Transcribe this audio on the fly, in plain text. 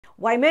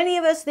Why many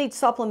of us need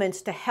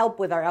supplements to help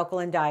with our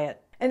alkaline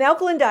diet. An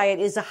alkaline diet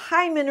is a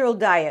high mineral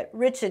diet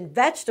rich in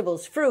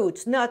vegetables,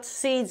 fruits, nuts,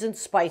 seeds, and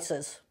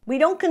spices. We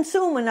don't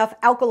consume enough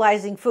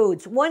alkalizing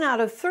foods. 1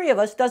 out of 3 of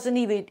us doesn't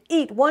even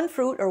eat 1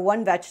 fruit or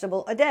 1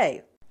 vegetable a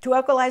day. To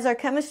alkalize our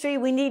chemistry,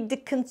 we need to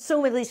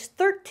consume at least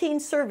 13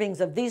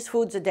 servings of these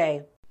foods a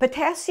day.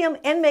 Potassium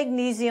and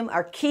magnesium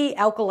are key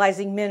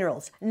alkalizing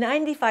minerals.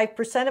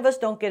 95% of us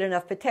don't get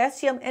enough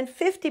potassium and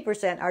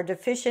 50% are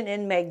deficient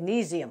in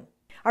magnesium.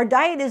 Our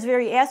diet is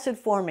very acid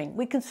forming.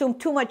 We consume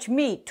too much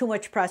meat, too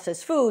much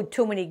processed food,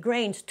 too many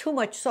grains, too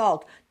much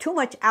salt, too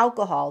much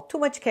alcohol, too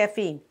much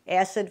caffeine.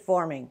 Acid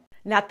forming.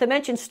 Not to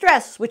mention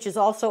stress, which is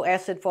also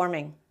acid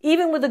forming.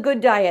 Even with a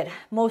good diet,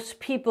 most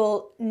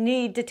people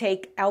need to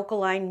take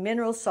alkaline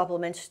mineral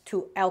supplements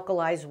to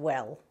alkalize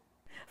well.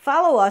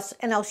 Follow us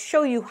and I'll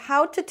show you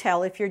how to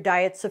tell if your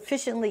diet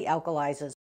sufficiently alkalizes.